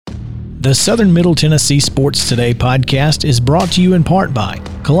The Southern Middle Tennessee Sports Today podcast is brought to you in part by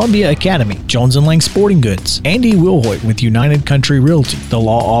Columbia Academy, Jones & Lang Sporting Goods, Andy Wilhoit with United Country Realty, the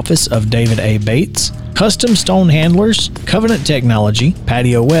law office of David A. Bates, Custom Stone Handlers, Covenant Technology,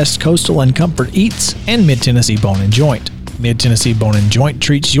 Patio West Coastal and Comfort Eats, and Mid-Tennessee Bone & Joint. Mid-Tennessee Bone & Joint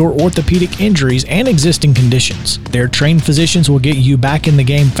treats your orthopedic injuries and existing conditions. Their trained physicians will get you back in the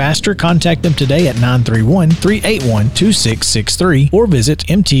game faster. Contact them today at 931-381-2663 or visit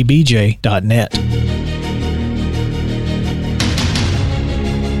mtbj.net.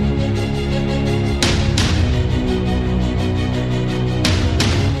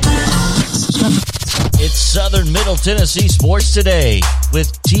 It's Southern Middle Tennessee Sports Today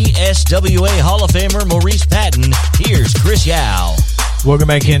with TSWA Hall of Famer Maurice Patton. Here's Chris Yao. Welcome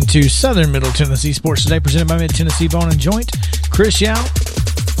back into Southern Middle Tennessee Sports Today, presented by Mid-Tennessee Bone & Joint. Chris Yao,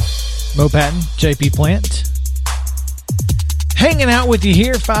 Mo Patton, JP Plant. Hanging out with you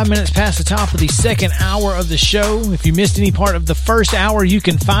here 5 minutes past the top of the second hour of the show. If you missed any part of the first hour, you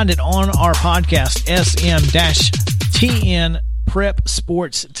can find it on our podcast, SM-TN Prep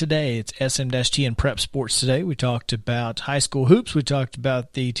Sports Today. It's SM-TN Prep Sports Today. We talked about high school hoops. We talked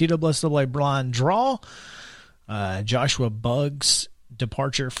about the TSSAA blind draw. Joshua Bugg's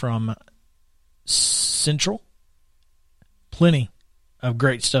departure from Central. Plenty of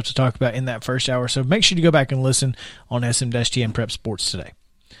great stuff to talk about in that first hour. So make sure to go back and listen on SM-TN Prep Sports Today.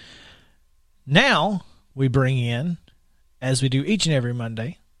 Now we bring in, as we do each and every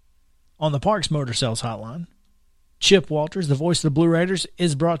Monday, on the Parks Motor Sales Hotline, Chip Walters, the voice of the Blue Raiders,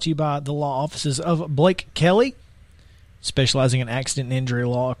 is brought to you by the law offices of Blake Kelly, specializing in accident and injury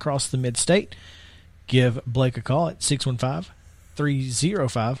law across the mid-state. Give Blake a call at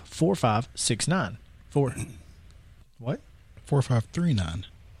 615-305-4569. What? 4539.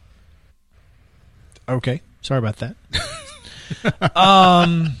 Okay. Sorry about that.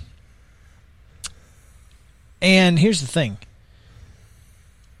 And here's the thing.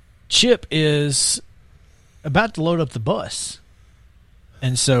 Chip is about to load up the bus,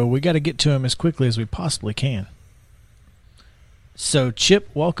 and so we got to get to him as quickly as we possibly can. So, Chip,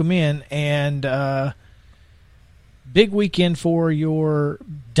 welcome in, and big weekend for your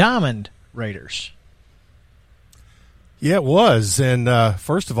Diamond Raiders. Yeah, it was, and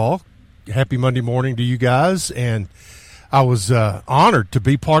first of all, happy Monday morning to you guys, and I was honored to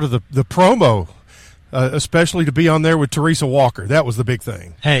be part of the promo, especially to be on there with Teresa Walker. That was the big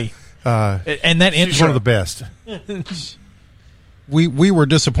thing. Hey. And that she's intro, one of the best. We were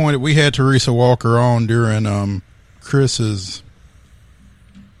disappointed. We had Teresa Walker on during Chris's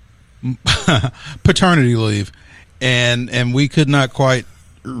paternity leave, and we could not quite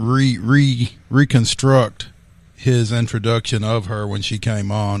reconstruct his introduction of her when she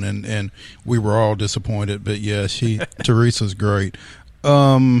came on, and we were all disappointed. But yeah, Teresa's great.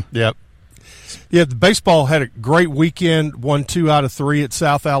 Yep. Yeah, the baseball had a great weekend. Won 2 out of 3 at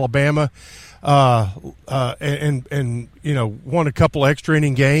South Alabama, and you know, won a couple extra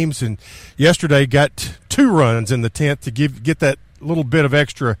inning games. And yesterday got 2 runs in the 10th to get that little bit of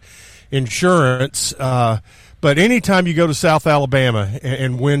extra insurance. But anytime you go to South Alabama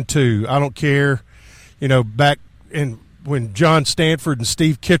and win 2, I don't care. You know, back in when John Stanford and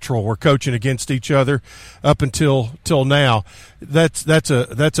Steve Kittrell were coaching against each other up till now, that's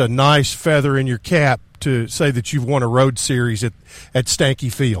a nice feather in your cap to say that you've won a road series at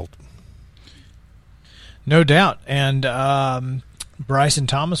Stanky Field. No doubt. And Bryson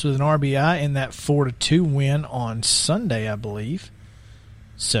Thomas with an RBI in that 4-2 win on Sunday, I believe.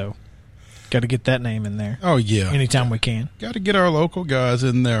 So got to get that name in there. Oh yeah, anytime we can. Got to get our local guys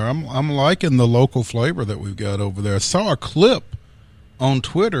in there. I'm liking the local flavor that we've got over there. I saw a clip on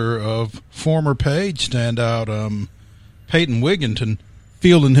Twitter of former Page standout Peyton Wigginton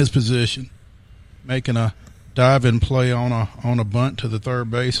fielding his position, making a dive-in play on a bunt to the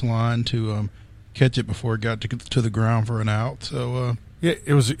third base line to catch it before it got to the ground for an out. So. Yeah,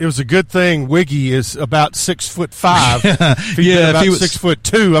 it was a good thing Wiggy is about 6'5". If he was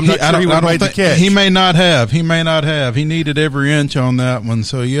 6'2", I'm not sure he would have made the catch. He may not have. He needed every inch on that one.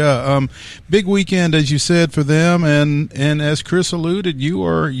 So yeah, big weekend as you said for them, and as Chris alluded, you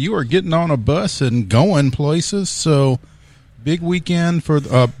are getting on a bus and going places. So big weekend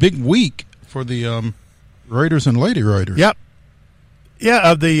big week for the Raiders and Lady Raiders. Yep.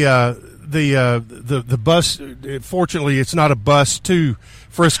 Yeah, the bus, fortunately, it's not a bus to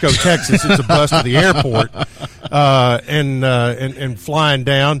Frisco, Texas. It's a bus to the airport, and flying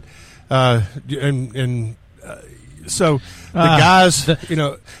down, so the guys,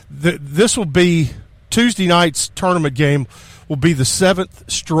 this will be Tuesday night's tournament game will be the 7th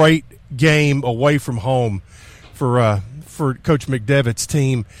straight game away from home for for Coach McDevitt's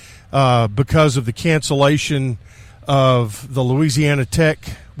team because of the cancellation of the Louisiana Tech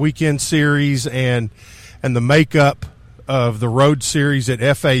weekend series and the makeup of the road series at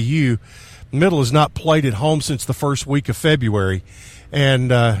FAU. Middle has not played at home since the first week of February. And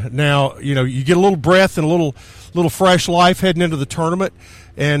now, you get a little breath and a little fresh life heading into the tournament.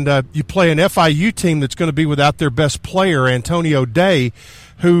 And you play an FIU team that's going to be without their best player, Antonio Day,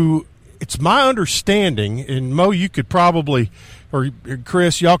 who it's my understanding, and Mo, you could probably, or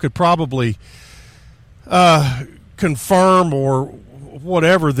Chris, y'all could probably confirm or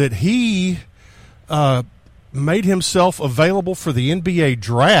whatever, that he made himself available for the NBA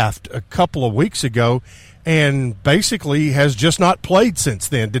draft a couple of weeks ago and basically has just not played since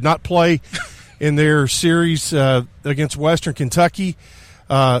then. Did not play in their series against Western Kentucky.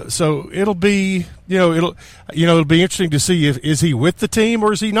 So it'll be, it'll be interesting to see is he with the team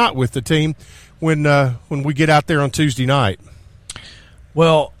or is he not with the team when we get out there on Tuesday night.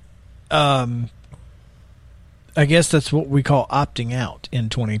 Well, I guess that's what we call opting out in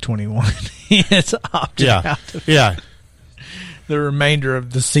 2021. It's opting out of the remainder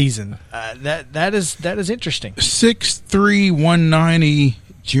of the season. That is interesting. 6'3", 190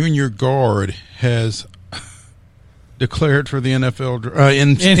 junior guard has declared for the NFL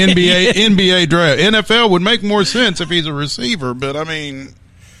NBA draft. NFL would make more sense if he's a receiver, but I mean,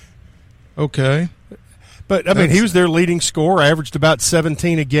 okay. But I mean, he was their leading scorer, averaged about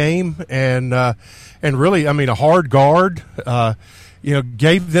 17 a game, and really, I mean, a hard guard.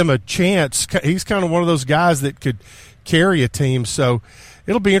 Gave them a chance. He's kind of one of those guys that could carry a team. So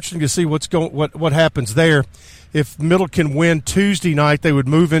it'll be interesting to see what happens there. If Middle can win Tuesday night, they would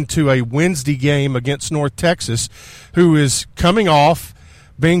move into a Wednesday game against North Texas, who is coming off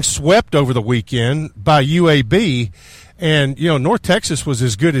being swept over the weekend by UAB. And, North Texas was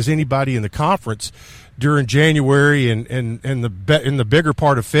as good as anybody in the conference during January and in the bigger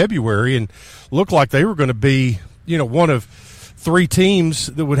part of February, and looked like they were going to be, one of three teams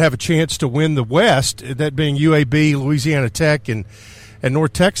that would have a chance to win the West, that being UAB, Louisiana Tech, and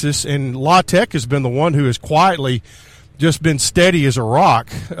North Texas. And La Tech has been the one who has quietly just been steady as a rock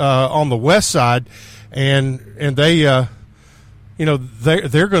on the West side, and they they're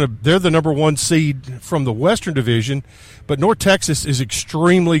the number one seed from the Western Division, but North Texas is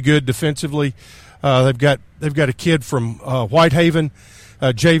extremely good defensively. They've got a kid from Whitehaven,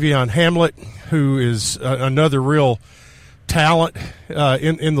 Javion Hamlet, who is another real talent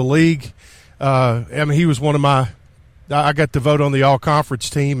in the league. He was one of my. I got to vote on the all-conference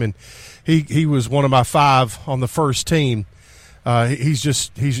team, and he was one of my 5 on the first team. He's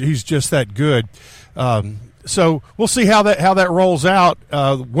just that good. So we'll see how that rolls out.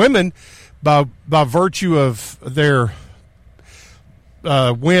 Women, by virtue of their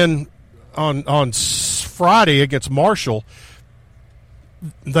win on Friday against Marshall,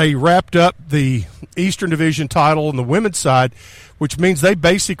 they wrapped up the Eastern Division title on the women's side, which means they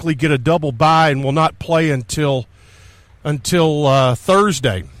basically get a double bye and will not play until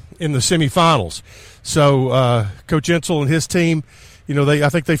Thursday in the semifinals. So Coach Insel and his team, I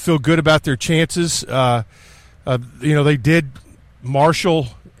think they feel good about their chances. They did. Marshall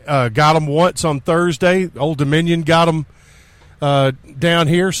got them once on Thursday. Old Dominion got them down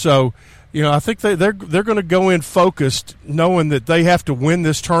here. So, I think they're going to go in focused, knowing that they have to win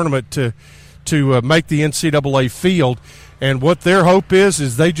this tournament to make the NCAA field. And what their hope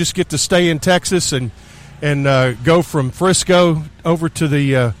is they just get to stay in Texas and go from Frisco over to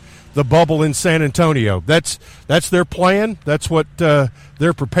the bubble in San Antonio. That's their plan. That's what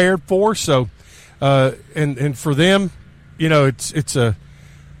they're prepared for. So, and for them, it's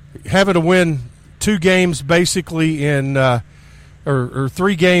having to win 2 games basically in or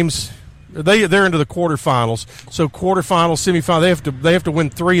 3 games. They're into the quarterfinals. So quarterfinals, semifinal, they have to win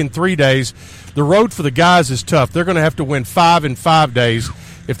 3 in 3 days. The road for the guys is tough. They're going to have to win 5 in 5 days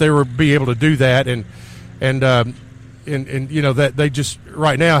if they were be able to do that. And that they just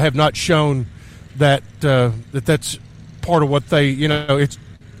right now have not shown that that's part of what they it's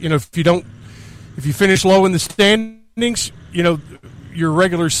if you finish low in the standings, your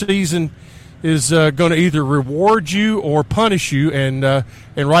regular season is going to either reward you or punish you, and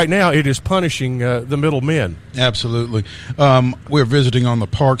right now it is punishing the Middle men. Absolutely. We're visiting on the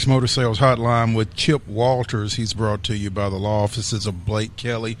Parks Motor Sales Hotline with Chip Walters. He's brought to you by the law offices of Blake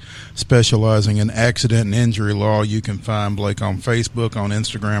Kelly, specializing in accident and injury law. You can find Blake on Facebook, on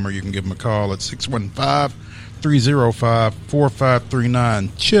Instagram, or you can give him a call at 615-305-4539.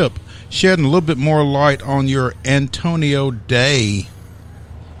 Chip, shedding a little bit more light on your Antonio Day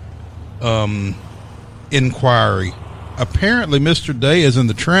inquiry. Apparently Mr. Day is in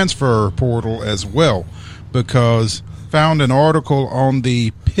the transfer portal as well, because found an article on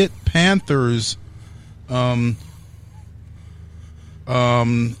the Pitt Panthers SB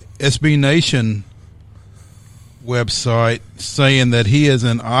Nation website saying that he is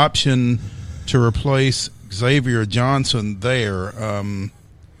an option to replace Xavier Johnson there.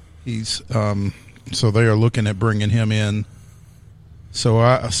 So they are looking at bringing him in. So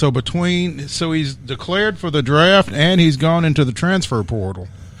he's declared for the draft and he's gone into the transfer portal.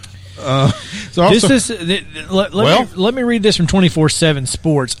 Let me read this from 24/7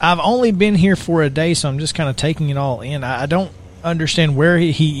 Sports. I've only been here for a day, so I'm just kind of taking it all in. I don't understand where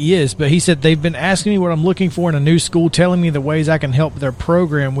he is, but he said they've been asking me what I'm looking for in a new school, telling me the ways I can help their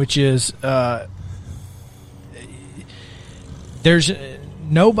program, which is there's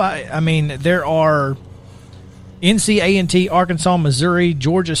nobody. I mean, there are NC A&T, Arkansas, Missouri,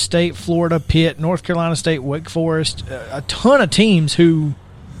 Georgia State, Florida, Pitt, North Carolina State, Wake Forest, a ton of teams who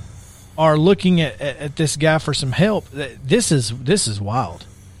are looking at this guy for some help. This is wild.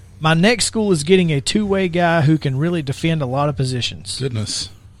 My next school is getting a two-way guy who can really defend a lot of positions. Goodness.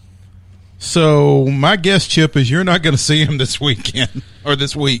 So my guess, Chip, is you're not going to see him this weekend or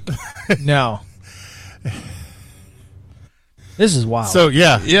this week. No. This is wild. So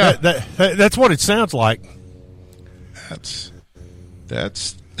yeah. That's what it sounds like.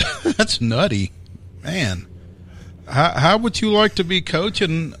 That's nutty, man. How would you like to be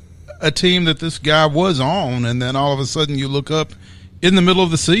coaching a team that this guy was on, and then all of a sudden you look up in the middle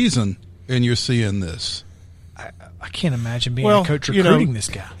of the season and you're seeing this? I can't imagine being a coach recruiting this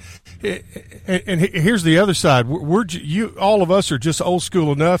guy. And here's the other side. All of us are just old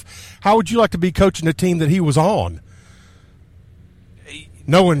school enough. How would you like to be coaching a team that he was on,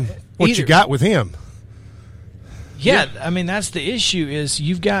 knowing what you got with him? Yeah, I mean, that's the issue is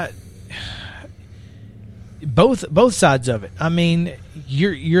you've got both sides of it. I mean,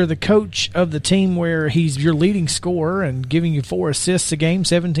 you're the coach of the team where he's your leading scorer and giving you 4 assists a game,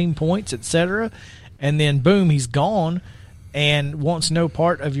 17 points, etc. And then boom, he's gone and wants no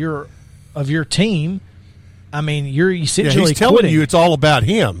part of your team. I mean, you're essentially he's telling quitting. You it's all about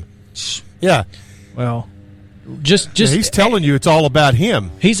him. Yeah. Well, just he's telling you it's all about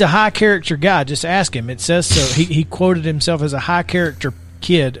him. He's a high character guy. Just ask him. It says so. He quoted himself as a high character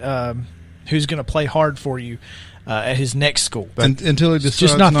kid who's going to play hard for you at his next school. But until he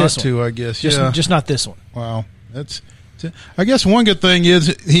decides not to, I guess. Just not this one. Wow, I guess one good thing is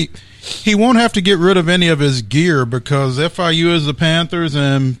he won't have to get rid of any of his gear because FIU is the Panthers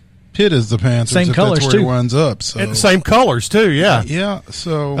and Pitt is the Panthers. Same colors that's where too. He winds up. So. And the same colors too. Yeah. Yeah.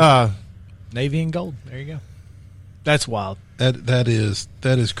 So navy and gold. There you go. That's wild. That is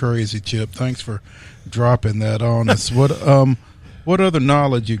crazy, Chip. Thanks for dropping that on us. What other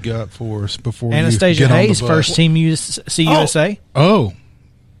knowledge you got for us before Anastasia you get Hayes, on the bus? first team USA? Oh,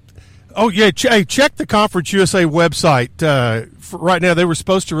 yeah. Hey, check the Conference USA website. Right now, they were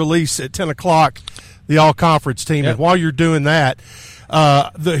supposed to release at 10 o'clock the all-conference team. Yep. And while you're doing that,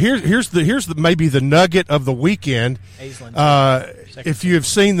 here's maybe the nugget of the weekend. If you have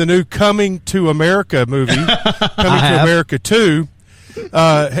seen the new Coming to America movie, Coming to America 2,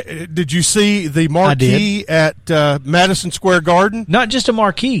 did you see the marquee at Madison Square Garden? Not just a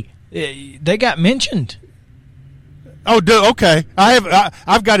marquee. They got mentioned. Oh, okay.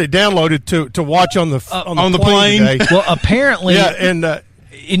 I've got it downloaded to watch on the plane today. Well, apparently, yeah,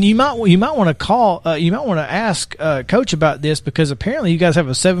 and you might want to call. You might want to ask Coach about this because apparently you guys have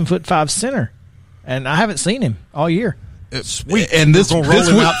a 7'5" center, and I haven't seen him all year. Sweet, and this roll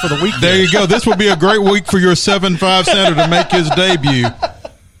him out for the weekend. There you go. This would be a great week for your 7'5" center to make his debut.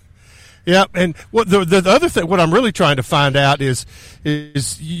 Yeah, and what the other thing, what I'm really trying to find out is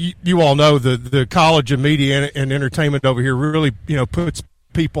you all know the College of Media and Entertainment over here really puts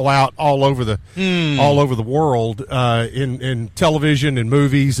people out all over the world in television and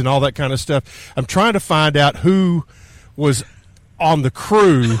movies and all that kind of stuff. I'm trying to find out who was on the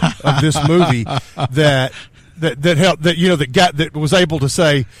crew of this movie that helped that was able to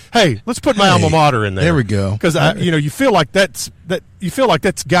say, hey, let's put my alma mater in there. There we go. Because you feel like that's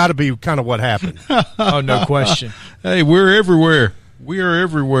got to be kind of what happened. Oh, no question. Hey, we're everywhere. We are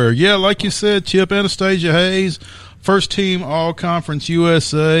everywhere. Yeah, like you said, Chip, Anastasia Hayes, first team All Conference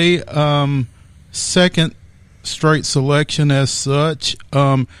USA, second straight selection as such.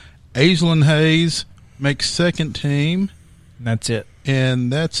 Aislinn Hayes makes second team. That's it.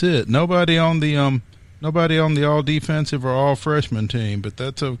 And that's it. Nobody on the all defensive or all freshman team, but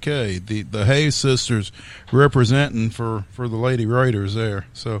that's okay. The Hayes sisters representing for the Lady Raiders there.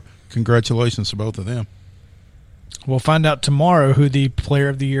 So congratulations to both of them. We'll find out tomorrow who the Player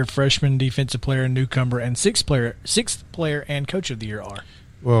of the Year, Freshman, Defensive Player, Newcomer, and sixth player and Coach of the Year are.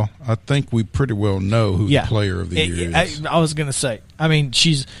 Well, I think we pretty well know who the player of the year is. I was going to say. I mean,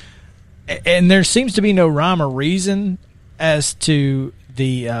 and there seems to be no rhyme or reason as to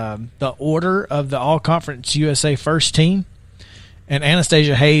the order of the All-Conference USA first team. And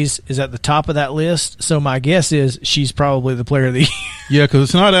Anastasia Hayes is at the top of that list, so my guess is she's probably the player of the year. Yeah, because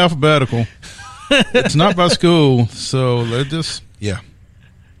it's not alphabetical. It's not by school, so they're just, yeah.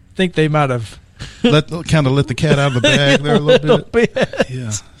 I think they might have let the cat out of the bag there a little bit.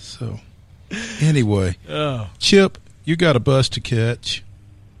 Yeah, so anyway. Chip, you got a bus to catch,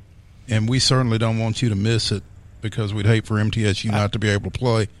 and we certainly don't want you to miss it because we'd hate for MTSU not to be able to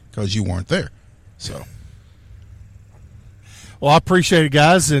play because you weren't there. So. Well, I appreciate it,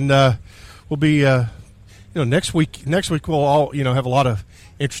 guys, and we'll be, next week. Next week we'll all, have a lot of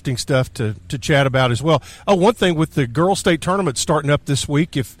interesting stuff to chat about as well. Oh, one thing with the girls' state tournament starting up this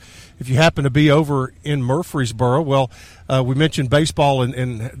week, if you happen to be over in Murfreesboro, well, we mentioned baseball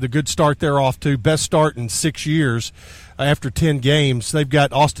and the good start they're off to. Best start in 6 years after 10 games. They've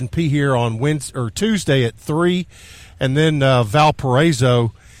got Austin Peay here on Tuesday at 3, and then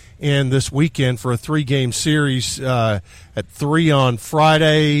Valparaiso in this weekend for a 3-game series at 3 on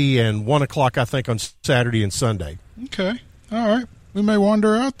Friday and 1 o'clock, I think, on Saturday and Sunday. Okay. All right. We may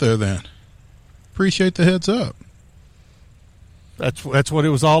wander out there then. Appreciate the heads up. That's what it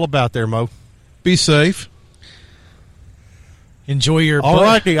was all about there, Mo. Be safe. Enjoy your all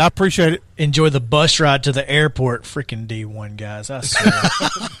righty, I appreciate it. Enjoy the bus ride to the airport. Freaking D1 guys, I swear.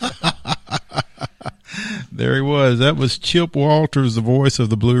 There he was. That was Chip Walters, the voice of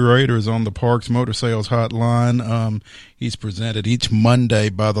the Blue Raiders on the Parks Motor Sales Hotline. He's presented each Monday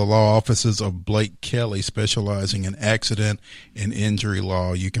by the law offices of Blake Kelly, specializing in accident and injury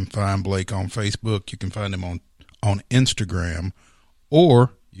law. You can find Blake on Facebook. You can find him on Instagram,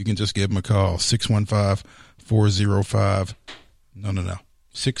 or you can just give him a call, 615-405. No.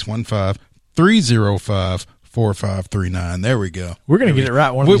 615-305-4539. There we go. We're going to get it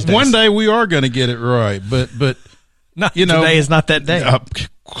right one of these days. One day we are going to get it right, but today is not that day.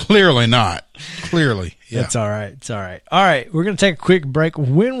 Clearly not. Clearly, yeah. It's all right. It's all right. All right, we're going to take a quick break.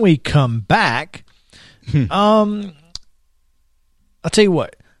 When we come back, I'll tell you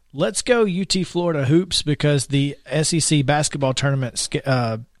what. Let's go UT Florida hoops because the SEC basketball tournament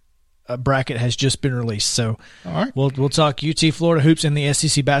bracket has just been released. So all right. We'll talk UT Florida hoops and the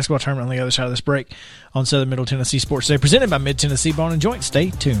SEC basketball tournament on the other side of this break on Southern Middle Tennessee Sports Today, presented by Mid-Tennessee Bone and Joint. Stay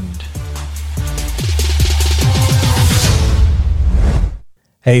tuned.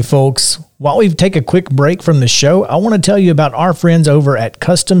 Hey folks, while we take a quick break from the show, I want to tell you about our friends over at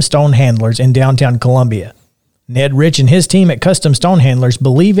Custom Stone Handlers in downtown Columbia. Ned Rich and his team at Custom Stone Handlers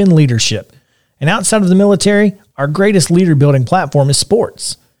believe in leadership. And outside of the military, our greatest leader building platform is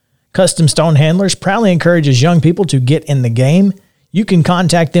sports. Custom Stone Handlers proudly encourages young people to get in the game. You can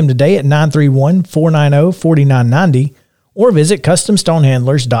contact them today at 931-490-4990 or visit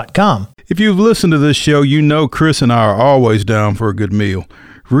CustomStonehandlers.com. If you've listened to this show, you know Chris and I are always down for a good meal.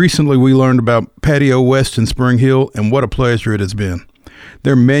 Recently, we learned about Patio West in Spring Hill, and what a pleasure it has been.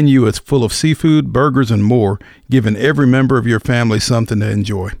 Their menu is full of seafood, burgers, and more, giving every member of your family something to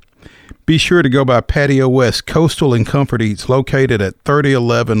enjoy. Be sure to go by Patio West Coastal and Comfort Eats, located at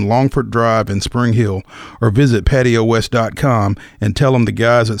 3011 Longford Drive in Spring Hill, or visit PatioWest.com and tell them the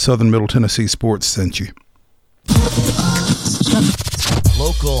guys at Southern Middle Tennessee Sports sent you.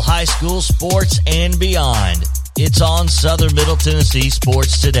 Local high school sports and beyond. It's on Southern Middle Tennessee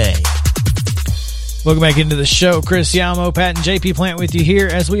Sports Today. Welcome back into the show. Chris Yamo, Pat, and JP Plant with you here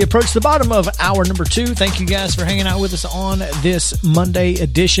as we approach the bottom of hour number 2. Thank you guys for hanging out with us on this Monday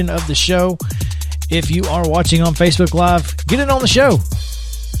edition of the show. If you are watching on Facebook Live, get in on the show.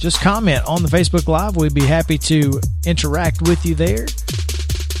 Just comment on the Facebook Live. We'd be happy to interact with you there.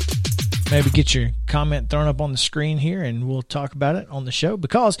 Maybe get your comment thrown up on the screen here, and we'll talk about it on the show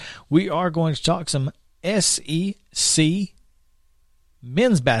because we are going to talk some SEC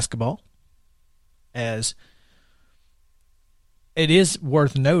men's basketball, as it is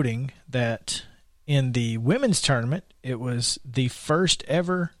worth noting that in the women's tournament, it was the first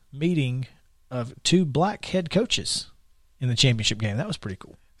ever meeting of 2 black head coaches in the championship game. That was pretty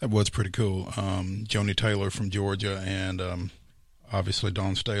cool. That was pretty cool. Joni Taylor from Georgia and obviously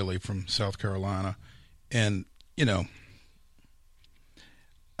Dawn Staley from South Carolina. And,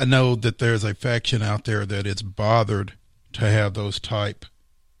 I know that there's a faction out there that it's bothered to have those type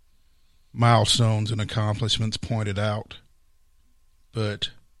milestones and accomplishments pointed out. But,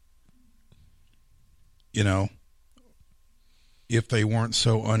 if they weren't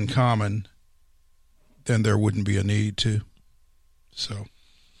so uncommon, then there wouldn't be a need to. So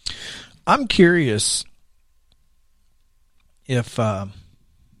I'm curious if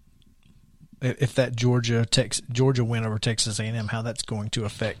if that Georgia win over Texas A&M, how that's going to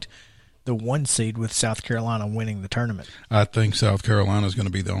affect the 1 seed with South Carolina winning the tournament. I think South Carolina is going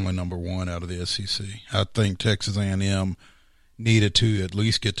to be the only number 1 out of the SEC. I think Texas A&M needed to at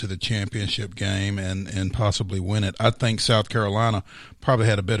least get to the championship game and possibly win it. I think South Carolina probably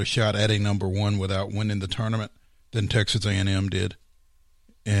had a better shot at a number 1 without winning the tournament than Texas A&M did.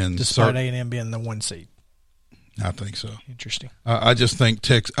 And despite A&M being the 1 seed. I think so. Interesting. I just think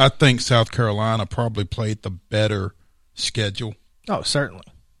I think South Carolina probably played the better schedule. Oh, certainly.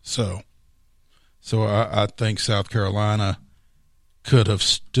 So I think South Carolina could have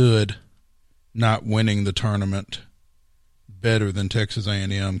stood not winning the tournament better than Texas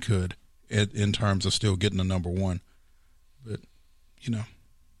A&M could in terms of still getting the number 1. But,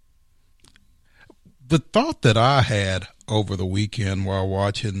 the thought that I had over the weekend while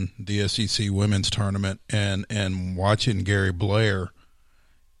watching the SEC women's tournament and watching Gary Blair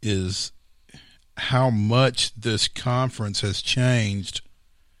is how much this conference has changed,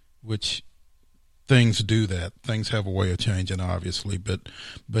 which things do that. Things have a way of changing, obviously, but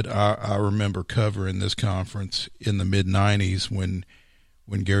I remember covering this conference in the mid-'90s when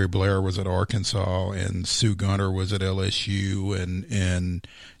Gary Blair was at Arkansas and Sue Gunter was at LSU and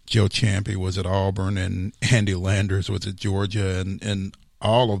Joe Champy was at Auburn and Andy Landers was at Georgia and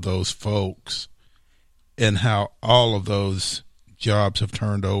all of those folks, and how all of those jobs have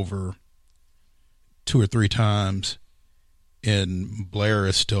turned over 2 or 3 times, and Blair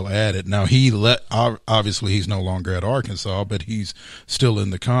is still at it. Now, obviously he's no longer at Arkansas, but he's still in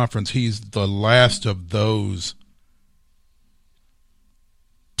the conference. He's the last of those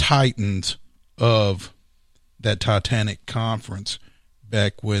titans of that Titanic conference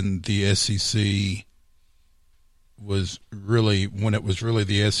back when the SEC was really, when it was really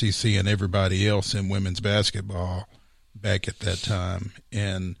the SEC and everybody else in women's basketball back at that time.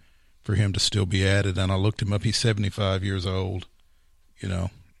 And for him to still be at it, and I looked him up, he's 75 years old.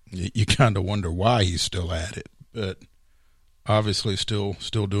 You kind of wonder why he's still at it, but obviously still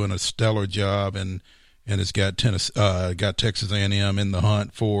doing a stellar job, and has got Texas A&M in the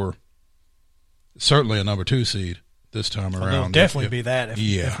hunt for certainly a number 2 seed this time around. It'll definitely be that,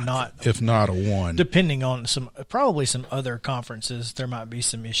 if not a 1. Depending on probably some other conferences, there might be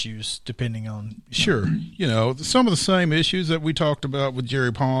some issues depending on. Sure. Some of the same issues that we talked about with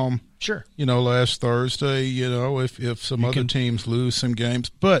Jerry Palm. Sure. Last Thursday, if some other teams lose some games.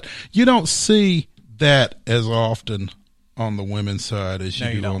 But you don't see that as often on the women's side as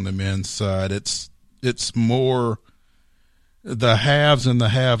you do on the men's side. It's more the haves and the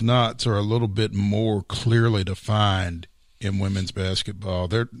have-nots are a little bit more clearly defined in women's basketball.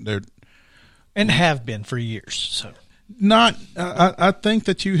 They're and have been for years. So not. I think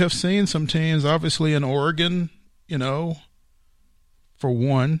that you have seen some teams, obviously in Oregon, for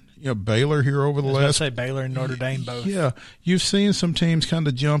one, Baylor here over the last. Say Baylor and Notre Dame both. Yeah, you've seen some teams kind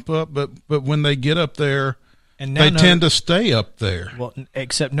of jump up, but when they get up there, and they tend to stay up there. Well,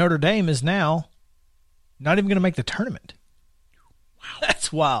 except Notre Dame is now not even going to make the tournament. Wow,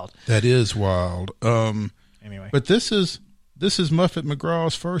 that's wild. That is wild. Anyway, but this is Muffet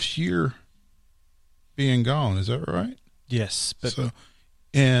McGraw's first year being gone. Is that right? Yes, but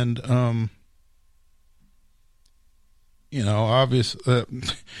obviously,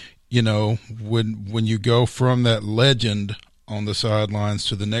 when you go from that legend on the sidelines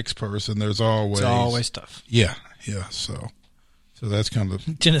to the next person, there's always tough. Yeah. So that's kind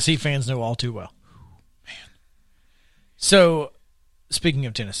of Tennessee fans know all too well. Man. So, speaking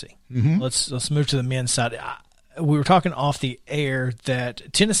of Tennessee, let's move to the men's side. We were talking off the air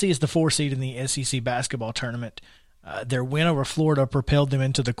that Tennessee is the 4 seed in the SEC basketball tournament. Their win over Florida propelled them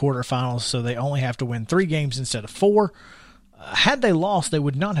into the quarterfinals, so they only have to win 3 games instead of 4. Had they lost, they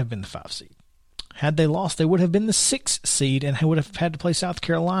would not have been the 5 seed. Had they lost, they would have been the 6 seed and would have had to play South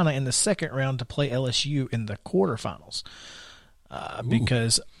Carolina in the second round to play LSU in the quarterfinals,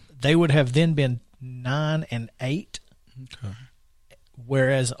 because they would have then been 9-8, okay,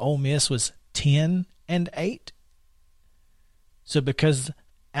 whereas Ole Miss was 10-8. So because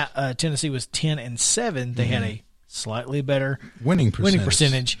Tennessee was 10-7, they had a slightly better winning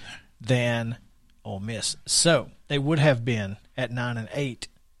percentage than Ole Miss. So they would have been at 9-8,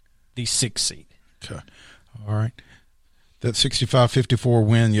 the 6th seed. Okay, all right. That 65-54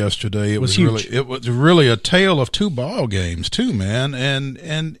 win yesterday, it was huge. It was really a tale of 2 ball games too, man.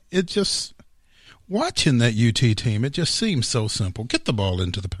 And it just, watching that UT team, it just seems so simple. Get the ball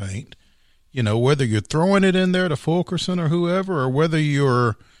into the paint. Whether you're throwing it in there to Fulkerson or whoever, or whether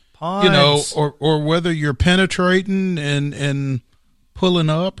you're, or whether you're penetrating and pulling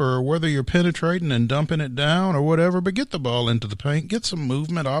up, or whether you're penetrating and dumping it down or whatever, but get the ball into the paint, get some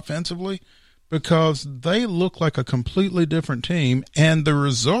movement offensively, because they look like a completely different team, and the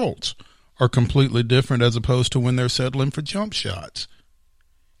results are completely different as opposed to when they're settling for jump shots.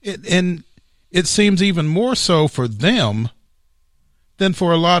 And it seems even more so for them than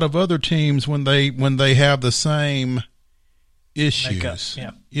for a lot of other teams when they have the same issues.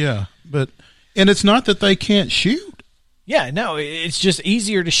 Yeah. And it's not that they can't shoot. Yeah, no, it's just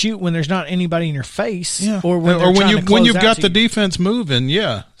easier to shoot when there's not anybody in your face. Yeah. Or when you've got the defense moving.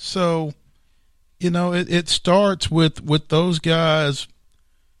 Yeah. So, it starts with those guys,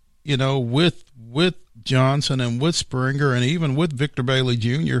 with Johnson and with Springer and even with Victor Bailey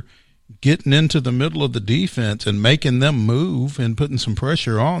Jr. getting into the middle of the defense and making them move and putting some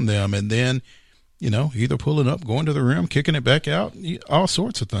pressure on them, and then, either pulling up, going to the rim, kicking it back out, all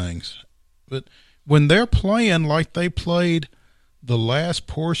sorts of things. But when they're playing like they played the last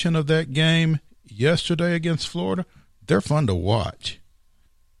portion of that game yesterday against Florida, they're fun to watch.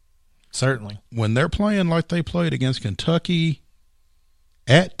 Certainly. When they're playing like they played against Kentucky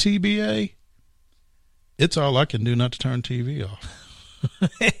at TBA, it's all I can do not to turn TV off.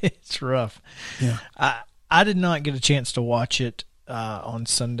 It's rough. Yeah. I did not get a chance to watch it on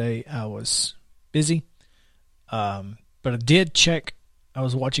Sunday. I was busy. But I did check. I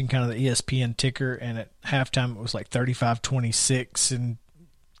was watching kind of the ESPN ticker, and at halftime it was like 35-26 and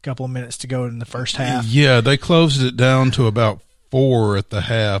a couple of minutes to go in the first half. Yeah, they closed it down to about 4 at the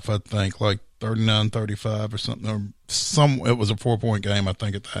half, I think, like 39-35 or something. It was a 4-point game, I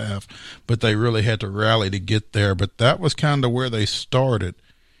think, at the half. But they really had to rally to get there. But that was kind of where they started.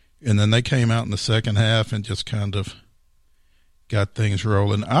 And then they came out in the second half and just kind of got things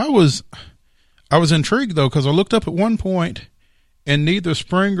rolling. I was intrigued, though, because I looked up at one point, and neither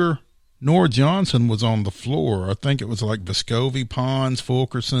Springer nor Johnson was on the floor. I think it was like Vescovi, Pons,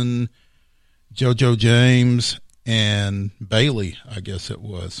 Fulkerson, JoJo James, and Bailey, I guess it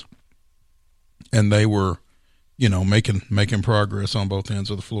was. And they were, making progress on both ends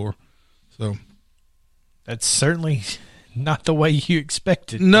of the floor. So that's certainly not the way you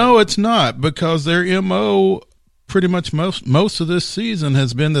expected. No, it's not, because their MO pretty much most of this season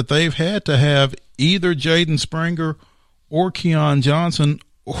has been that they've had to have either Jaden Springer or Keon Johnson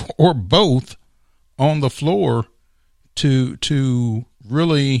or both on the floor to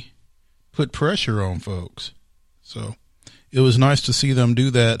really put pressure on folks. So it was nice to see them do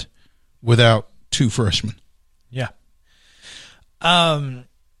that without 2 freshmen. Yeah. That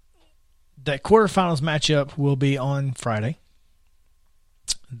quarterfinals matchup will be on Friday.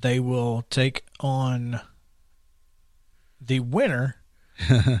 They will take on the winner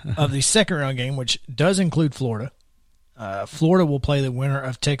of the second round game, which does include Florida. Florida will play the winner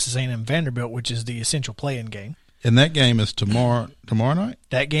of Texas A&M Vanderbilt, which is the essential play-in game. And that game is tomorrow night?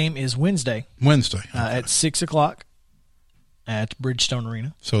 That game is Wednesday. Okay. At 6 o'clock at Bridgestone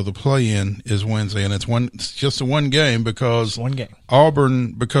Arena. So the play-in is Wednesday, and it's just a one game because one game.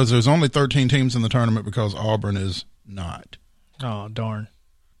 Auburn, because there's only 13 teams in the tournament because Auburn is not. Oh, darn.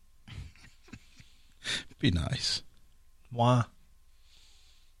 Be nice. Why?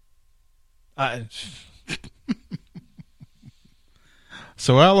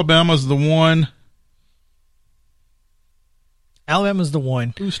 So Alabama's the one. Alabama's the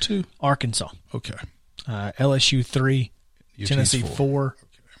one. Who's 2? Arkansas. Okay. LSU 3. UT's Tennessee 4. Okay.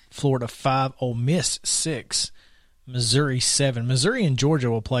 Florida 5. Ole Miss 6. Missouri 7. Missouri and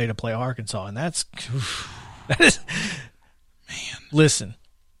Georgia will play Arkansas, and that is man. Listen,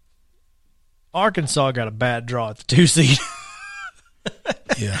 Arkansas got a bad draw at the 2 seed.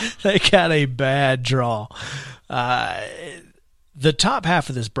 Yeah, they got a bad draw. The top half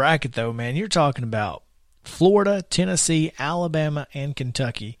of this bracket, though, man, you're talking about Florida, Tennessee, Alabama, and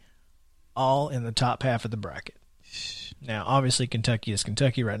Kentucky, all in the top half of the bracket. Now, obviously, Kentucky is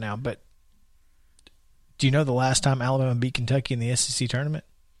Kentucky right now, but do you know the last time Alabama beat Kentucky in the SEC tournament?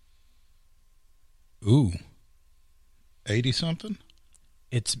 Ooh, 80-something?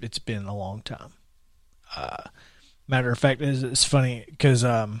 It's been a long time. Matter of fact, it's funny because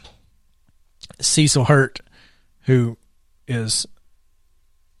Cecil Hurt, who is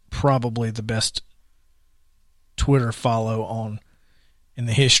probably the best Twitter follow in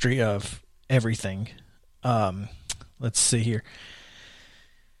the history of everything. Let's see here.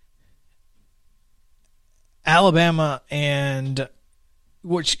 Alabama and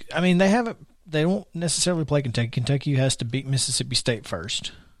they don't necessarily play Kentucky. Kentucky has to beat Mississippi State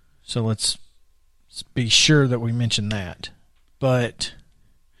first. So let's be sure that we mention that. But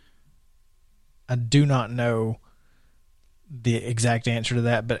I do not know the exact answer to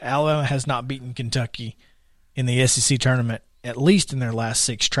that. But Alabama has not beaten Kentucky in the SEC tournament, at least in their last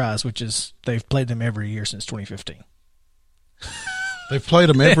 6 tries, which is they've played them every year since 2015. They've played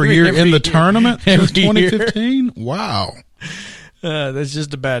them every year in the year. tournament since Every year. 2015? Wow. That's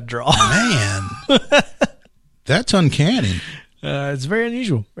just a bad draw. Man. That's uncanny. It's very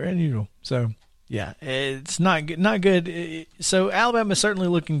unusual. Very unusual. So, yeah, it's not good. Not good. So, Alabama's certainly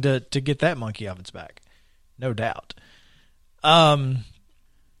looking to get that monkey off its back. No doubt. I'll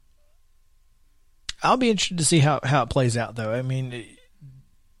be interested to see how it plays out, though. I mean,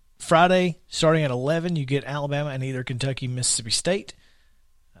 Friday, starting at 11, you get Alabama and either Kentucky, Mississippi State.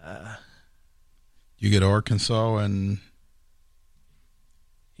 You get Arkansas and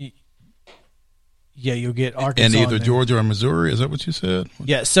you'll get Arkansas. and either then Georgia or Missouri. Is that what you said?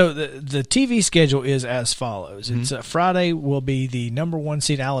 Yeah, so the TV schedule is as follows. It's Friday will be the number 1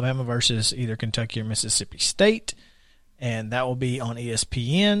 seed Alabama versus either Kentucky or Mississippi State, and that will be on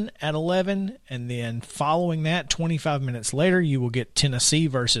ESPN at 11. And then following that, 25 minutes later, you will get Tennessee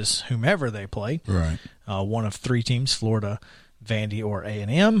versus whomever they play. Right. One of 3 teams, Florida, Vandy, or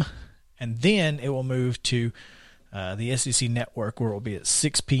A&M. And then it will move to the SEC Network, where it will be at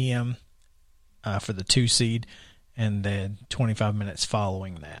 6 p.m. For the 2 seed, and then 25 minutes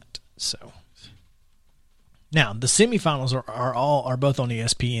following that. So now the semifinals are both on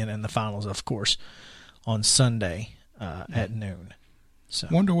ESPN, and the finals, of course, on Sunday at noon. So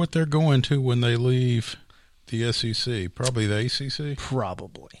Wonder what they're going to when they leave the SEC. Probably the ACC.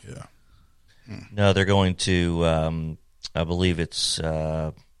 probably. Yeah. No, they're going to, I believe it's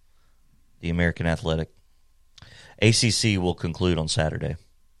the American Athletic. ACC will conclude on Saturday.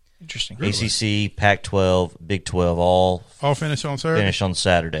 Interesting. ACC, Pac-12, Big 12, all Finish on Saturday? finish on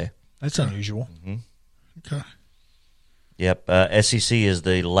Saturday. That's unusual. Okay. Yep. SEC is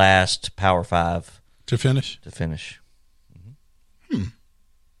the last Power 5 To finish? to finish.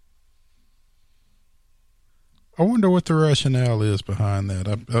 I wonder what the rationale is behind that.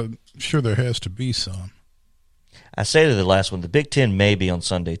 I'm sure there has to be some. I say to the last one, the Big 10 may be on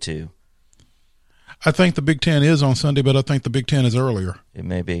Sunday too. I think the Big Ten is on Sunday, but I think the Big Ten is earlier. It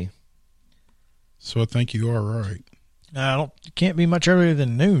may be. So I think you are right. It can't be much earlier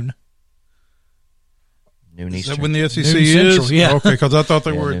than noon. Noon Is Eastern. that when the SEC Noon is? Central, yeah. Okay, because I thought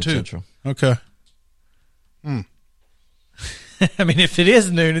they Yeah, were noon at 2. Central. Okay. I mean, if it is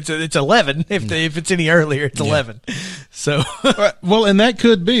noon, it's 11. If it's any earlier, it's 11. So Well, and that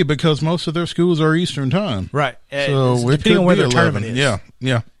could be because most of their schools are Eastern time. right. So it depending could on where be their 11. tournament is.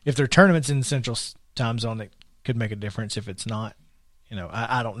 Yeah. If their tournament's in the Central time zone, it could make a difference. If it's not,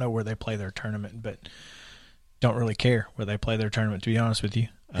 I don't know where they play their tournament, but don't really care where they play their tournament, to be honest with you.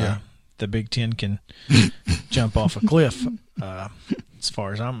 Yeah. The Big Ten can jump off a cliff, as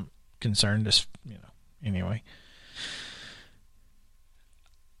far as I'm concerned. Just anyway.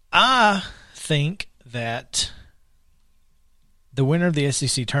 I think that the winner of the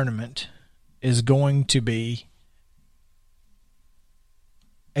SEC tournament is going to be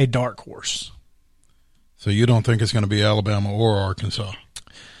a dark horse. So you don't think it's going to be Alabama or Arkansas?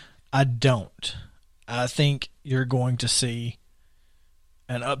 I don't. I think you're going to see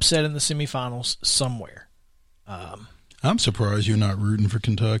an upset in the semifinals somewhere. I'm surprised you're not rooting for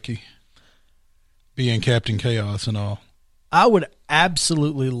Kentucky, being Captain Chaos and all. I would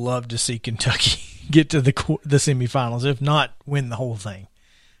absolutely love to see Kentucky get to the semifinals, if not win the whole thing,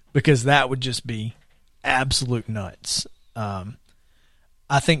 because that would just be absolute nuts.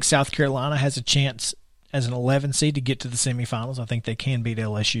 I think South Carolina has a chance as an 11 seed to get to the semifinals. I think they can beat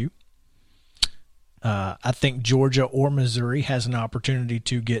LSU. I think Georgia or Missouri has an opportunity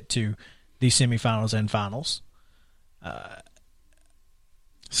to get to the semifinals and finals.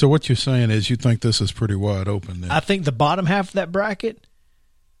 So what you're saying is you think this is pretty wide open then? I think the bottom half of that bracket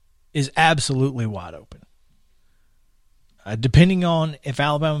is absolutely wide open. Depending on if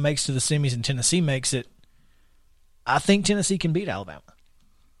Alabama makes to the semis and Tennessee makes it, I think Tennessee can beat Alabama.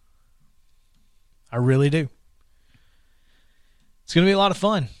 I really do. It's going to be a lot of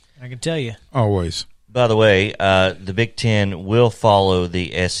fun, I can tell you. Always. By the way, the Big 10 will follow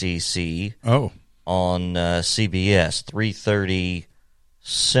the SEC on CBS, 3:30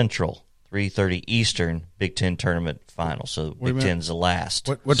 Central, 3:30 Eastern, Big 10 tournament final. So Big 10's the last.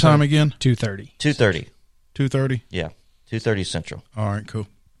 What time again? 2:30. 2:30. 2:30? Yeah, 2:30 Central All right, cool.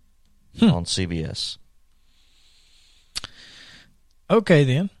 on CBS. Okay,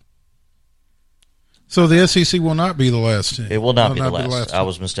 then. So the SEC will not be the last team. It will not be the last. I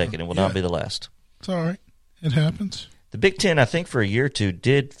was mistaken. It will not be the last. It's all right. It happens. The Big 10, I think, for a year or two,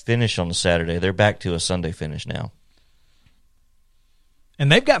 did finish on a Saturday. They're back to a Sunday finish now.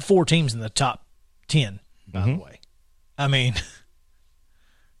 And they've got 4 teams in the top 10, by the way. I mean,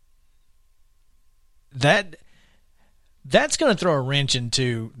 that's going to throw a wrench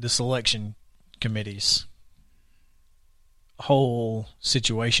into the selection committees whole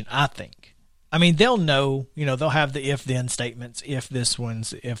situation, I think. I mean, they'll know, they'll have the if-then statements, if this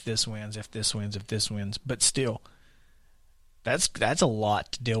wins, if this wins, if this wins, if this wins. But still, that's a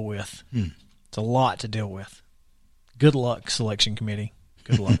lot to deal with. It's a lot to deal with. Good luck, selection committee.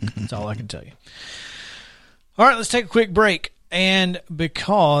 Good luck. That's all I can tell you. All right, let's take a quick break. And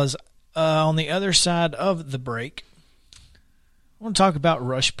because on the other side of the break, I want to talk about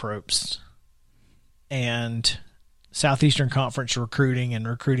Rush Probst and Southeastern Conference recruiting and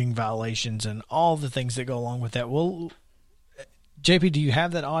recruiting violations and all the things that go along with that. Well, JP, do you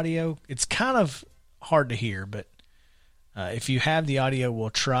have that audio? It's kind of hard to hear, but if you have the audio, we'll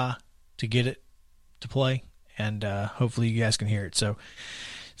try to get it to play, and hopefully you guys can hear it. So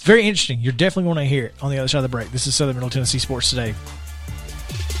it's very interesting. You're definitely going to hear it on the other side of the break. This is Southern Middle Tennessee Sports Today.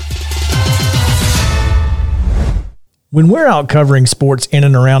 When we're out covering sports in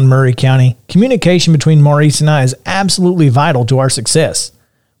and around Maury County, communication between Maurice and I is absolutely vital to our success.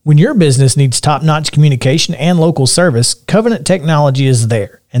 When your business needs top-notch communication and local service, Covenant Technology is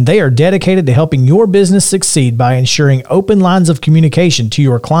there, and they are dedicated to helping your business succeed by ensuring open lines of communication to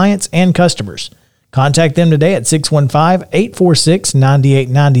your clients and customers. Contact them today at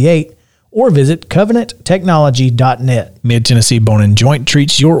 615-846-9898 or visit covenanttechnology.net. Mid-Tennessee Bone and Joint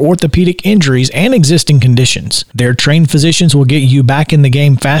treats your orthopedic injuries and existing conditions. Their trained physicians will get you back in the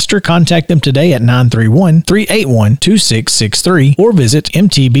game faster. Contact them today at 931-381-2663 or visit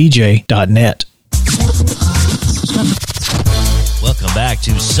mtbj.net. Welcome back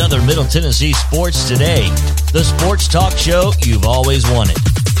to Southern Middle Tennessee Sports Today, the sports talk show you've always wanted.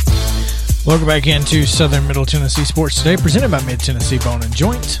 Welcome back into Southern Middle Tennessee Sports Today, presented by Mid-Tennessee Bone and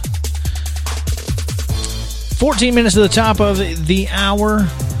Joint. 14 minutes to the top of the hour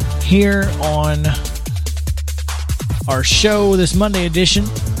here on our show, this Monday edition.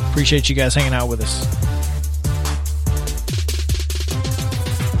 Appreciate you guys hanging out with us.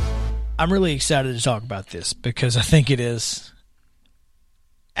 I'm really excited to talk about this because I think it is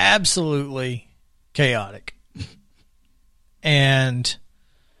absolutely chaotic. And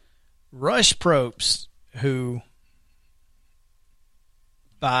Rush Probst, who,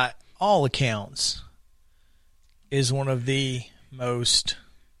 by all accounts, is one of the most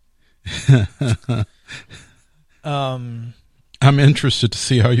I'm interested to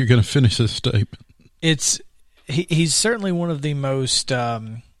see how you're going to finish this statement. He's certainly one of the most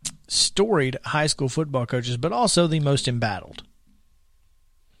storied high school football coaches, but also the most embattled.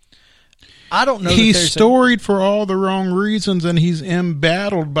 I don't know. He's storied for all the wrong reasons, and he's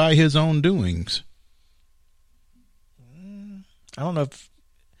embattled by his own doings. I don't know if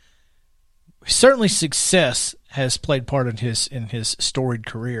certainly success has played part in his storied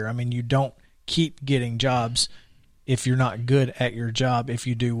career. I mean, you don't keep getting jobs if you're not good at your job, if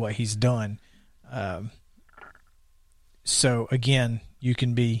you do what he's done. So again, you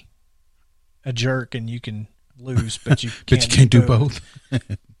can be a jerk and you can lose, but you can't do both.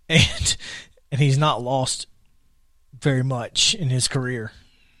 and he's not lost very much in his career.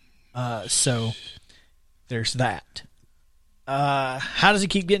 So there's that. How does he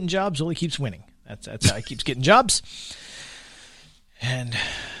keep getting jobs? Well, he keeps winning. That's how he keeps getting jobs. And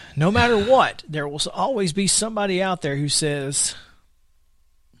no matter what, there will always be somebody out there who says,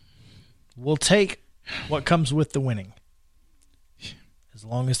 we'll take what comes with the winning, as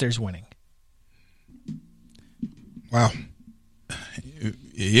long as there's winning. Wow.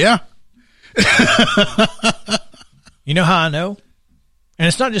 Yeah. You know how I know? And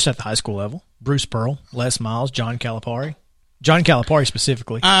it's not just at the high school level. Bruce Pearl, Les Miles, John Calipari. John Calipari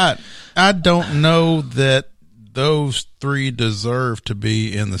specifically. I don't know that those three deserve to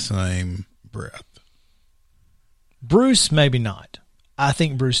be in the same breath. Bruce, maybe not. I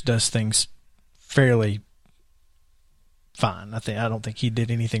think Bruce does things fairly fine. I don't think he did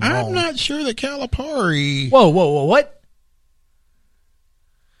anything wrong. I'm not sure that Calipari. Whoa, what?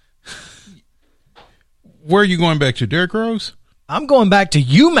 Where are you going back to, Derrick Rose? I'm going back to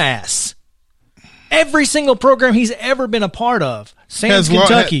UMass. Every single program he's ever been a part of, sans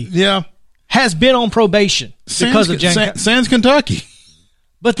Kentucky, has been on probation because of sans Kentucky.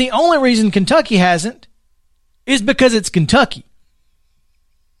 But the only reason Kentucky hasn't is because it's Kentucky.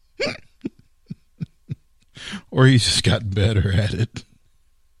 Or he's just gotten better at it.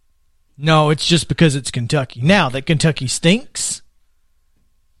 No, it's just because it's Kentucky. Now that Kentucky stinks,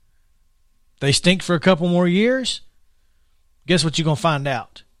 they stink for a couple more years, guess what you're going to find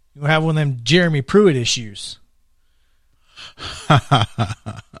out? You're going to have one of them Jeremy Pruitt issues.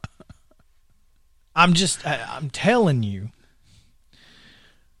 I'm telling you.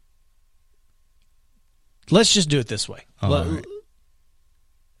 Let's just do it this way. Right.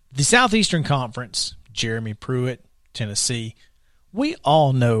 The Southeastern Conference, Jeremy Pruitt, Tennessee. We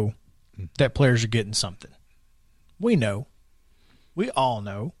all know that players are getting something. We know. We all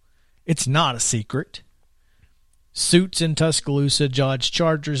know. It's not a secret. Suits in Tuscaloosa, Dodge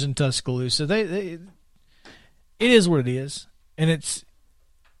Chargers in Tuscaloosa. It is what it is, and it's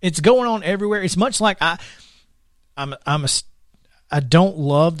going on everywhere. It's much like I don't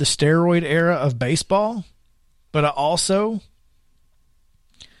love the steroid era of baseball, but I also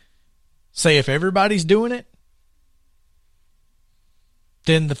say if everybody's doing it,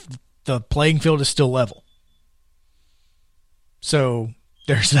 then the playing field is still level. So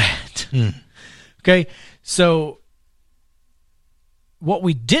there's that. Okay, so what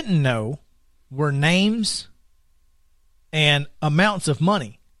we didn't know were names and amounts of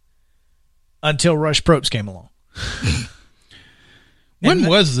money until Rush Probst came along. When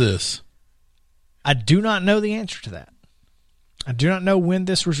was this? I do not know the answer to that. I do not know when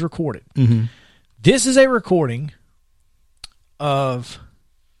this was recorded. Mm-hmm. This is a recording of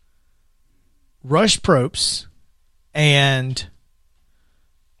Rush Probst and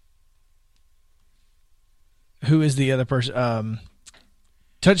who is the other person?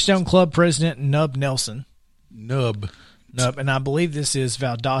 Touchdown Club president Nub Nelson. Nub. And I believe this is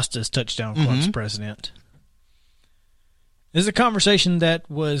Valdosta's Touchdown Club's president. This is a conversation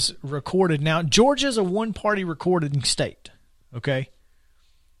that was recorded. Now, Georgia's a one-party recording state, okay?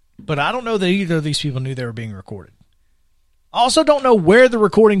 But I don't know that either of these people knew they were being recorded. I also don't know where the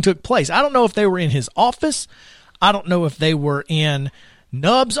recording took place. I don't know if they were in his office. I don't know if they were in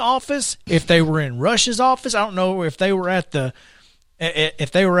Nub's office, if they were in Rush's office. I don't know if they were at the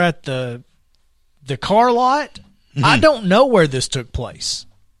car lot. I don't know where this took place.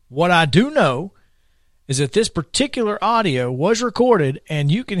 What I do know is that this particular audio was recorded,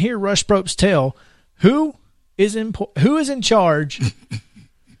 and you can hear Rush Probst tell who is in charge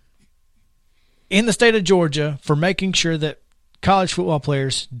in the state of Georgia for making sure that college football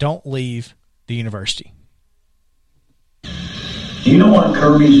players don't leave the university. Do you know what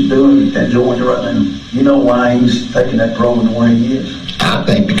Kirby's doing at Georgia right now? You know why he's taking that program the way he is? I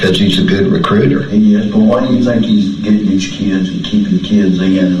think because he's a good recruiter. He is, but why do you think he's getting these kids and keeping kids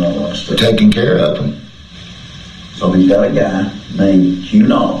in and all that stuff? Taking care of them. So he's got a guy named Hugh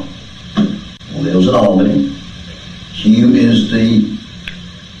Nall, who lives in Albany. Hugh is the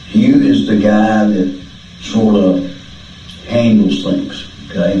guy that sort of handles things,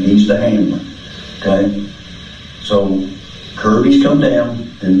 okay? He's the handler, okay? So Kirby's come down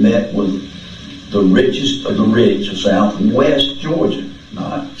and met with the richest of the rich of southwest Georgia,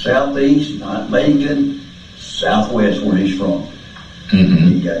 not southeast, not Macon, southwest where he's from. Mm-hmm.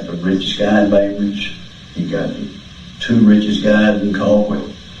 He got the richest guy in Bainbridge. He got the two richest guys in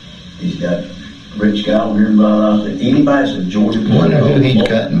Colquitt. He's got a rich guy over here in Valdosta. Anybody that's a Georgia player. Wonder who he's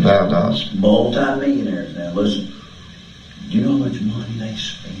got in Valdosta. Multi-millionaires now. Listen, do you know how much money they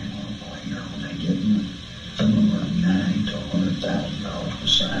spend on a player when they get them? Somewhere $9,000 to $100,000 to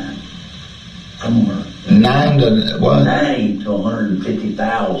sign. Somewhere. $9,000 to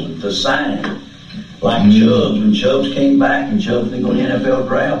 $150,000 to sign. Like Chubbs, when Chubbs came back and Chubbs didn't go to the NFL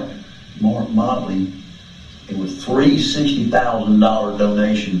draft, Mark Motley, it was $360,000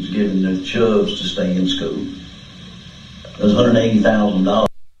 donations given to Chubbs to stay in school. That was $180,000.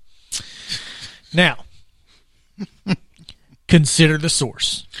 Now, consider the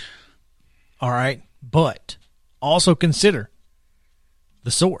source. All right? But also consider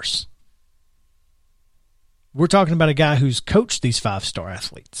the source. We're talking about a guy who's coached these five-star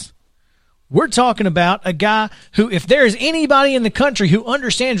athletes. We're talking about a guy who, if there is anybody in the country who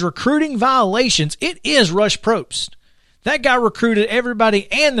understands recruiting violations, it is Rush Probst. That guy recruited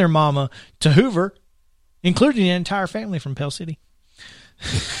everybody and their mama to Hoover, including the entire family from Pell City.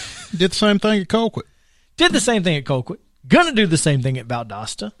 Did the same thing at Colquitt. Did the same thing at Colquitt. Gonna do the same thing at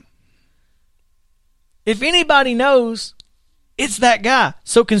Valdosta. If anybody knows, it's that guy.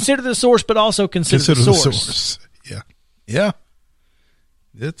 So consider the source, but also consider the source. Yeah. Yeah.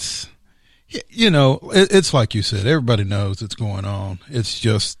 It's, it's like you said, everybody knows it's going on. It's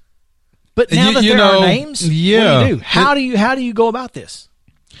just. But now that there are names, yeah, what do you do? How do you go about this?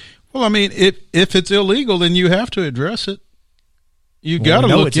 Well, I mean, if it's illegal, then you have to address it. You got to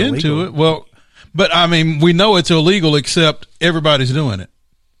look into it. Well, but I mean, we know it's illegal, except everybody's doing it.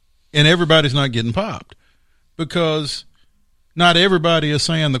 And everybody's not getting popped because not everybody is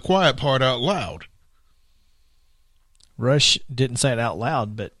saying the quiet part out loud. Rush didn't say it out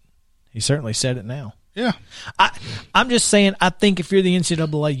loud, but he certainly said it now. Yeah. I'm just saying, I think if you're the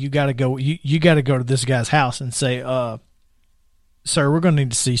NCAA, you got to go. You got to go to this guy's house and say, "Sir, we're going to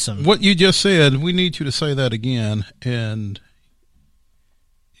need to see some." What you just said, we need you to say that again, and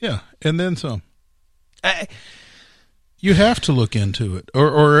yeah, and then some. You have to look into it,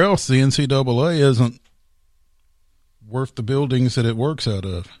 or else the NCAA isn't worth the buildings that it works out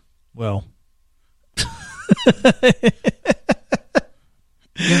of. Well,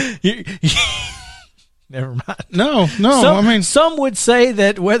 never mind. No. Some would say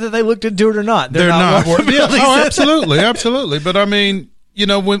that whether they looked into it or not, they're not. worth Yeah, absolutely. But I mean,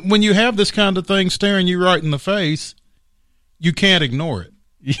 when you have this kind of thing staring you right in the face, you can't ignore it.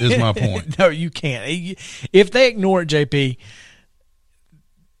 Is my point. No, you can't. If they ignore it, JP,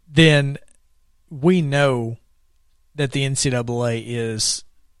 then we know that the NCAA is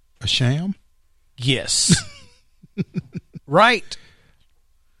a sham. Yes. Right.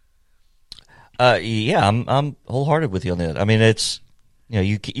 Yeah, I'm wholehearted with you on that. I mean, it's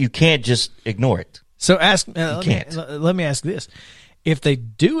you can't just ignore it. So let me ask this: if they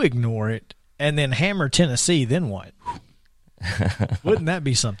do ignore it and then hammer Tennessee, then what? Wouldn't that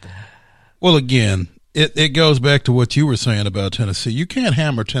be something? Well, again, it goes back to what you were saying about Tennessee. You can't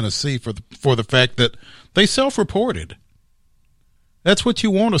hammer Tennessee for the fact that they self-reported. That's what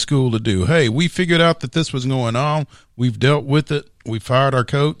you want a school to do. Hey, we figured out that this was going on. We've dealt with it. We fired our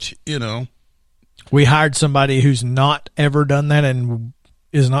coach. We hired somebody who's not ever done that and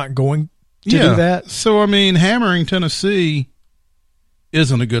is not going to do that. So, I mean, hammering Tennessee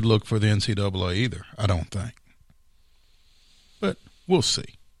isn't a good look for the NCAA either, I don't think. But we'll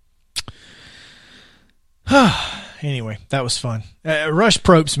see. Anyway, that was fun. Rush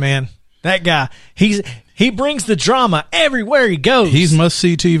Probst, man. That guy, he brings the drama everywhere he goes. He's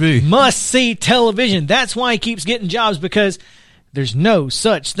must-see TV. Must-see television. That's why he keeps getting jobs, because there's no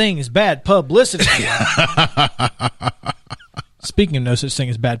such thing as bad publicity. Speaking of no such thing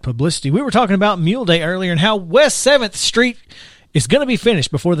as bad publicity, we were talking about Mule Day earlier and how West 7th Street is going to be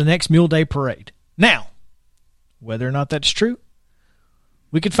finished before the next Mule Day parade. Now, whether or not that's true,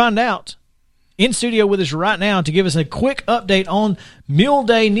 we could find out. In studio with us right now to give us a quick update on Mule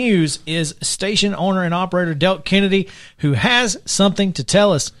Day news is station owner and operator Delk Kennedy, who has something to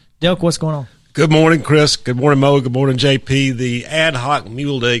tell us. Delk, what's going on? Good morning, Chris. Good morning, Mo. Good morning, JP. The Ad Hoc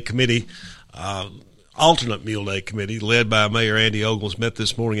Mule Day Committee, alternate Mule Day Committee, led by Mayor Andy Ogles, met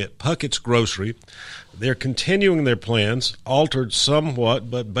this morning at Puckett's Grocery. They're continuing their plans, altered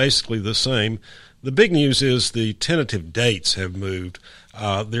somewhat, but basically the same. The big news is the tentative dates have moved.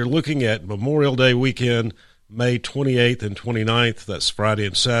 They're looking at Memorial Day weekend, May 28th and 29th, that's Friday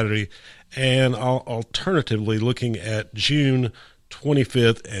and Saturday, and alternatively looking at June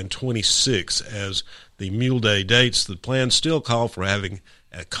 25th and 26th as the Mule Day dates. The plans still call for having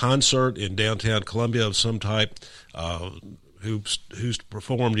a concert in downtown Columbia of some type, who's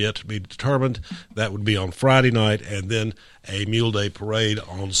performed yet to be determined. That would be on Friday night, and then a Mule Day parade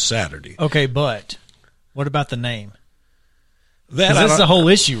on Saturday. Okay, but what about the name? That's the whole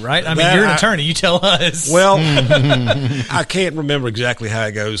issue, right? I mean, you're an attorney. You tell us. Well, I can't remember exactly how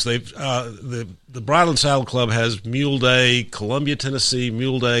it goes. They've the Bridle and Saddle Club has Mule Day Columbia, Tennessee,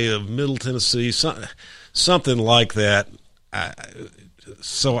 Mule Day of Middle Tennessee, something like that.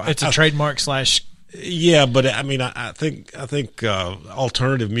 So it's a trademark / Yeah, but I mean, I think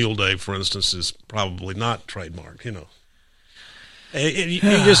alternative Mule Day, for instance, is probably not trademarked. You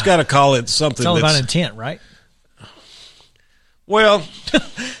just got to call it something. It's all about intent, right? Well,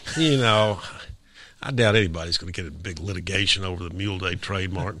 I doubt anybody's going to get a big litigation over the Mule Day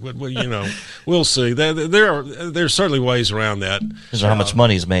trademark, but we'll see. There's certainly ways around that. Because how much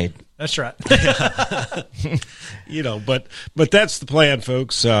money is made. That's right. But that's the plan,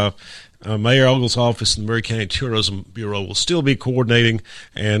 folks. Mayor Ogles' office and the Maury County Tourism Bureau will still be coordinating,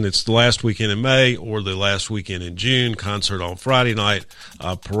 and it's the last weekend in May or the last weekend in June. Concert on Friday night,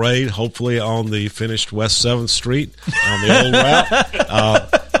 parade hopefully on the finished West 7th Street on the old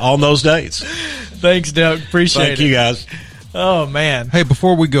route on those dates. Thanks, Doug. Appreciate it. Thank you, guys. Oh, man. Hey,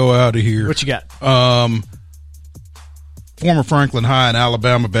 before we go out of here. What you got? Former Franklin High and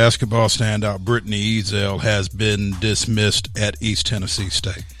Alabama basketball standout Brittany Ezell has been dismissed at East Tennessee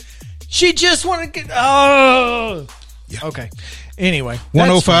State. She just wanted to get. Oh, yeah. Okay. Anyway,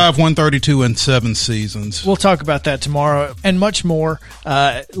 105, 132, and 7 seasons. We'll talk about that tomorrow and much more.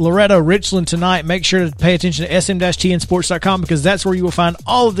 Loretto, Richland tonight. Make sure to pay attention to sm-tnsports.com because that's where you will find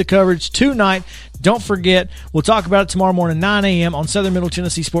all of the coverage tonight. Don't forget, we'll talk about it tomorrow morning, 9 a.m. on Southern Middle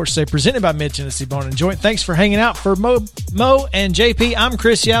Tennessee Sports Day, presented by Mid-Tennessee Bone and Joint. Thanks for hanging out. For Mo and JP, I'm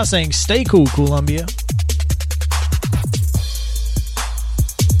Chris Yao saying stay cool, Columbia.